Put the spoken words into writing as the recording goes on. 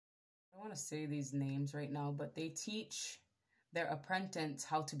don't want to say these names right now, but they teach their apprentice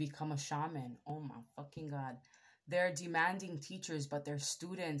how to become a shaman. Oh my fucking God. They're demanding teachers, but their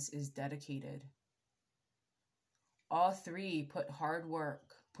students is dedicated. All three put in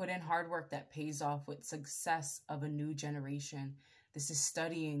hard work that pays off with success of a new generation. This is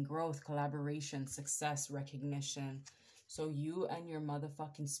studying, growth, collaboration, success, recognition. So you and your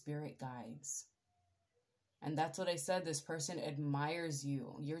motherfucking spirit guides. And that's what I said. This person admires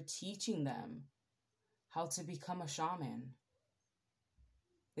you. You're teaching them how to become a shaman.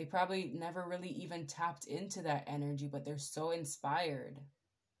 They probably never really even tapped into that energy, but they're so inspired.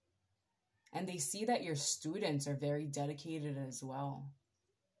 And they see that your students are very dedicated as well.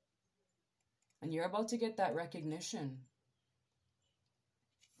 And you're about to get that recognition.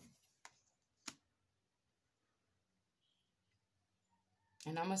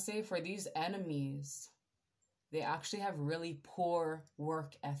 And I'm going to say for these enemies, they actually have really poor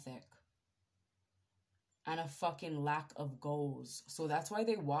work ethic and a fucking lack of goals. So that's why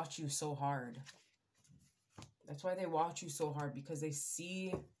they watch you so hard. That's why they watch you so hard, because they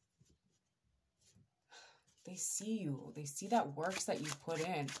see you. They see that works that you put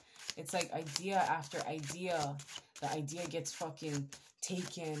in. It's like idea after idea. The idea gets fucking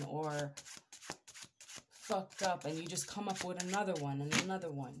taken or fucked up, and you just come up with another one and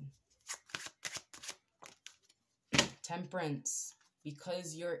another one. Temperance.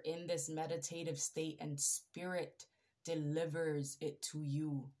 Because you're in this meditative state and spirit delivers it to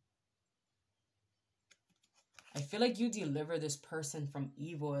you. I feel like you deliver this person from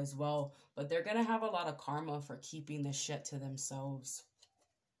evil as well, but they're going to have a lot of karma for keeping this shit to themselves.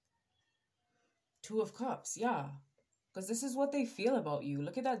 Two of Cups, yeah. Because this is what they feel about you.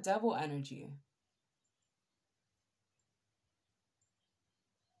 Look at that devil energy.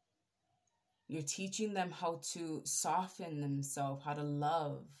 You're teaching them how to soften themselves, how to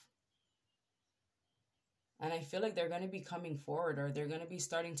love. And I feel like they're going to be coming forward, or they're going to be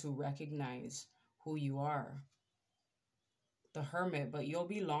starting to recognize who you are. The Hermit, but you'll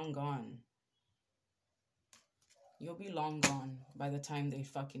be long gone. You'll be long gone by the time they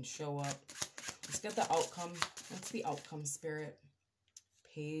fucking show up. Let's get the outcome. What's the outcome, Spirit?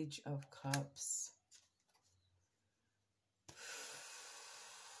 Page of Cups.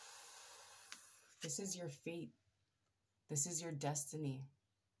 This is your fate. This is your destiny.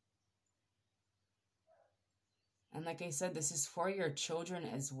 And like I said, this is for your children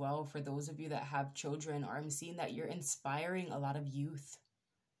as well. For those of you that have children, or I'm seeing that you're inspiring a lot of youth.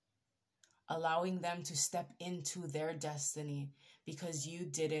 Allowing them to step into their destiny because you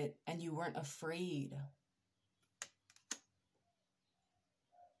did it and you weren't afraid.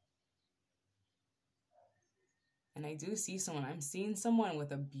 And I do see someone. I'm seeing someone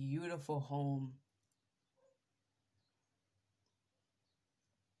with a beautiful home.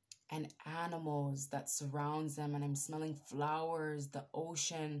 And animals that surrounds them, and I'm smelling flowers, the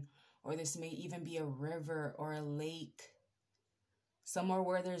ocean, or this may even be a river or a lake, somewhere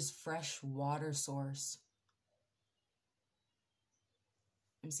where there's fresh water source.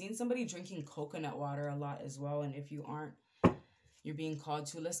 I'm seeing somebody drinking coconut water a lot as well, and if you aren't, you're being called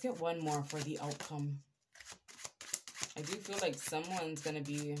to. Let's get one more for the outcome. I do feel like someone's going to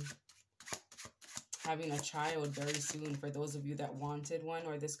be having a child very soon, for those of you that wanted one,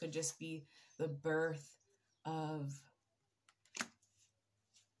 or this could just be the birth of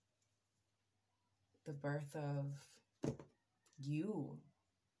you,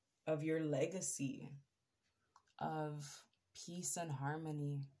 of your legacy, of peace and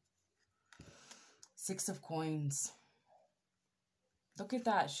harmony. Six of Coins. Look at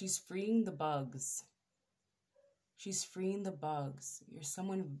that. She's freeing the bugs. She's freeing the bugs. You're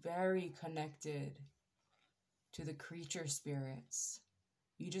someone very connected to the creature spirits.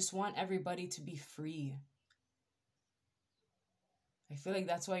 You just want everybody to be free. I feel like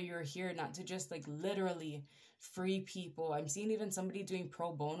that's why you're here, not to just like literally free people. I'm seeing even somebody doing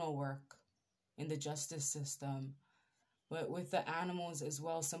pro bono work in the justice system. But with the animals as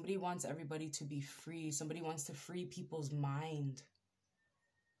well, somebody wants everybody to be free. Somebody wants to free people's mind.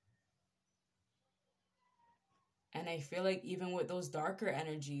 And I feel like even with those darker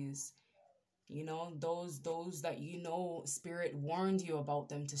energies, you know, those that you know, Spirit warned you about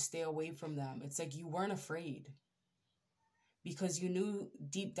them, to stay away from them. It's like you weren't afraid. Because you knew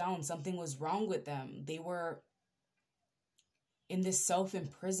deep down something was wrong with them. They were in this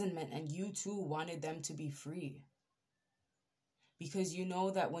self-imprisonment, and you too wanted them to be free. Because you know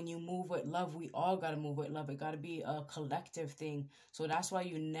that when you move with love, we all got to move with love. It got to be a collective thing. So that's why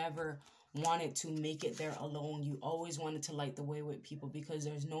you never wanted to make it there alone. You always wanted to light the way with people, because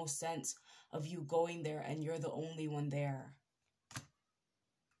there's no sense of you going there and you're the only one there.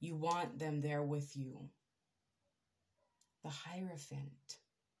 You want them there with you. The Hierophant.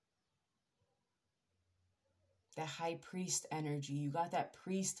 That high priest energy. You got that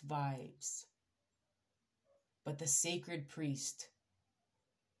priest vibes. But the sacred priest.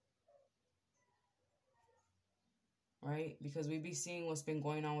 Right? Because we be seeing what's been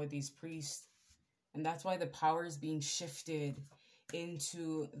going on with these priests. And that's why the power is being shifted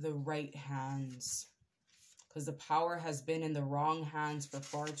into the right hands. Because the power has been in the wrong hands for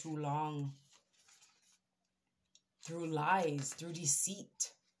far too long. Through lies, through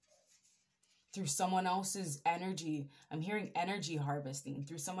deceit, through someone else's energy. I'm hearing energy harvesting.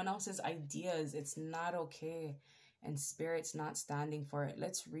 Through someone else's ideas. It's not okay. And Spirit's not standing for it.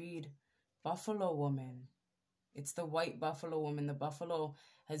 Let's read Buffalo Woman. It's the white buffalo woman. The buffalo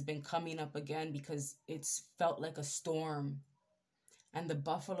has been coming up again because it's felt like a storm. And the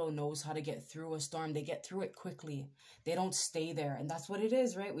buffalo knows how to get through a storm. They get through it quickly. They don't stay there. And that's what it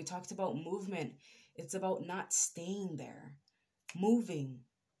is, right? We talked about movement. It's about not staying there. Moving.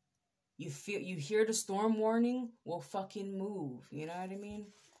 You hear the storm warning? Well, fucking move. You know what I mean?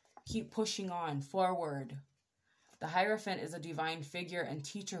 Keep pushing on, forward. The Hierophant is a divine figure and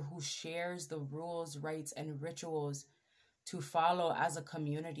teacher who shares the rules, rites, and rituals to follow as a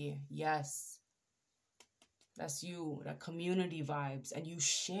community. Yes. That's you, that community vibes. And you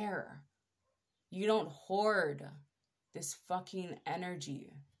share. You don't hoard this fucking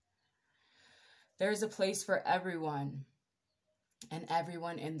energy. There's a place for everyone. And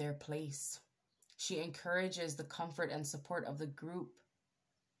everyone in their place. She encourages the comfort and support of the group.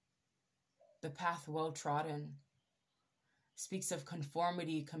 The path well trodden. Speaks of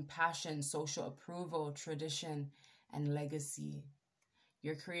conformity, compassion, social approval, tradition, and legacy.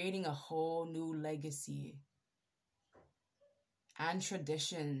 You're creating a whole new legacy. And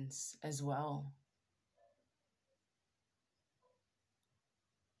traditions as well.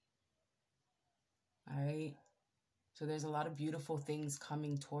 All right? So there's a lot of beautiful things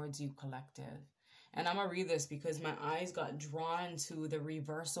coming towards you, collective. And I'm going to read this because my eyes got drawn to the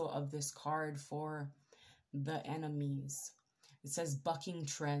reversal of this card for the enemies. It says bucking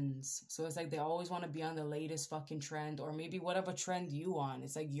trends. So it's like they always want to be on the latest fucking trend, or maybe whatever trend you on.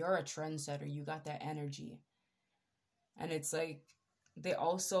 It's like you're a trendsetter. You got that energy. And it's like they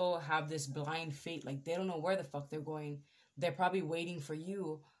also have this blind fate. Like they don't know where the fuck they're going. They're probably waiting for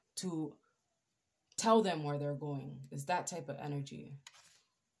you to tell them where they're going. It's that type of energy.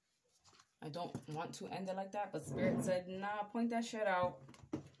 I don't want to end it like that, but Spirit said, nah, point that shit out.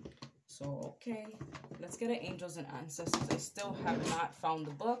 So, okay. Let's get an Angels and Ancestors. I still have not found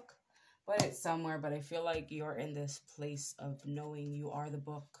the book, but it's somewhere. But I feel like you're in this place of knowing you are the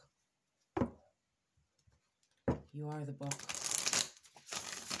book. You are the book.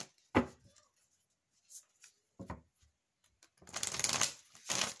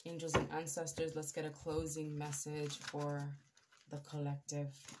 Angels and Ancestors, let's get a closing message for the collective.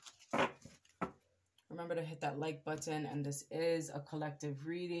 Remember to hit that like button, and this is a collective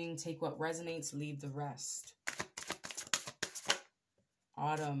reading. Take what resonates, leave the rest.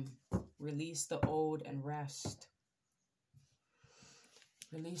 Autumn, release the old and rest.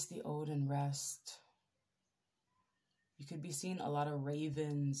 Release the old and rest. You could be seeing a lot of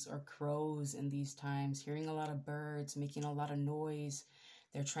ravens or crows in these times, hearing a lot of birds, making a lot of noise.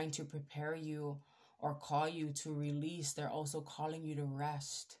 They're trying to prepare you or call you to release. They're also calling you to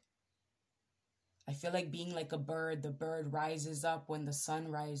rest. I feel like being like a bird. The bird rises up when the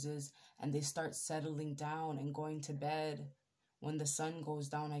sun rises and they start settling down and going to bed when the sun goes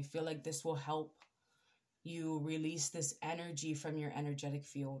down. I feel like this will help you release this energy from your energetic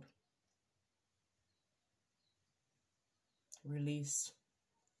field. Release.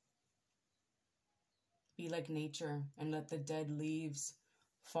 Be like nature and let the dead leaves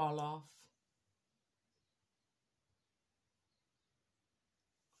fall off.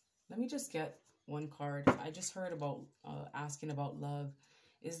 Let me just get one card. I just heard about asking about love.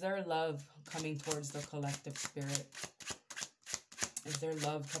 Is there love coming towards the collective, Spirit? Is there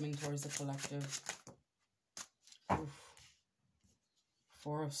love coming towards the collective? Oof.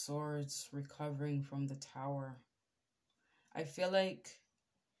 Four of Swords, recovering from the Tower. I feel like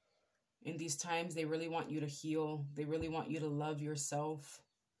in these times, they really want you to heal. They really want you to love yourself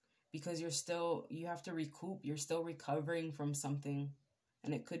because you have to recoup. You're still recovering from something.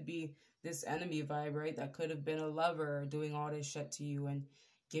 And it could be this enemy vibe, right? That could have been a lover doing all this shit to you and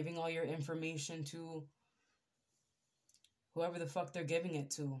giving all your information to whoever the fuck they're giving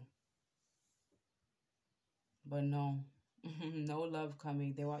it to. But no, no love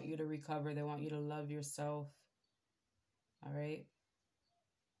coming. They want you to recover. They want you to love yourself. All right?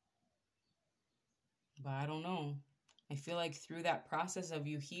 But I don't know. I feel like through that process of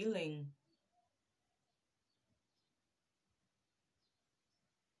you healing,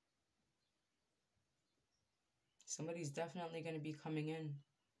 somebody's definitely going to be coming in.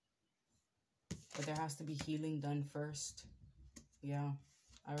 But there has to be healing done first. Yeah.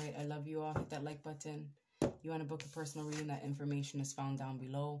 All right. I love you all. Hit that like button. You want to book a personal reading? That information is found down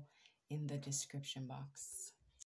below in the description box.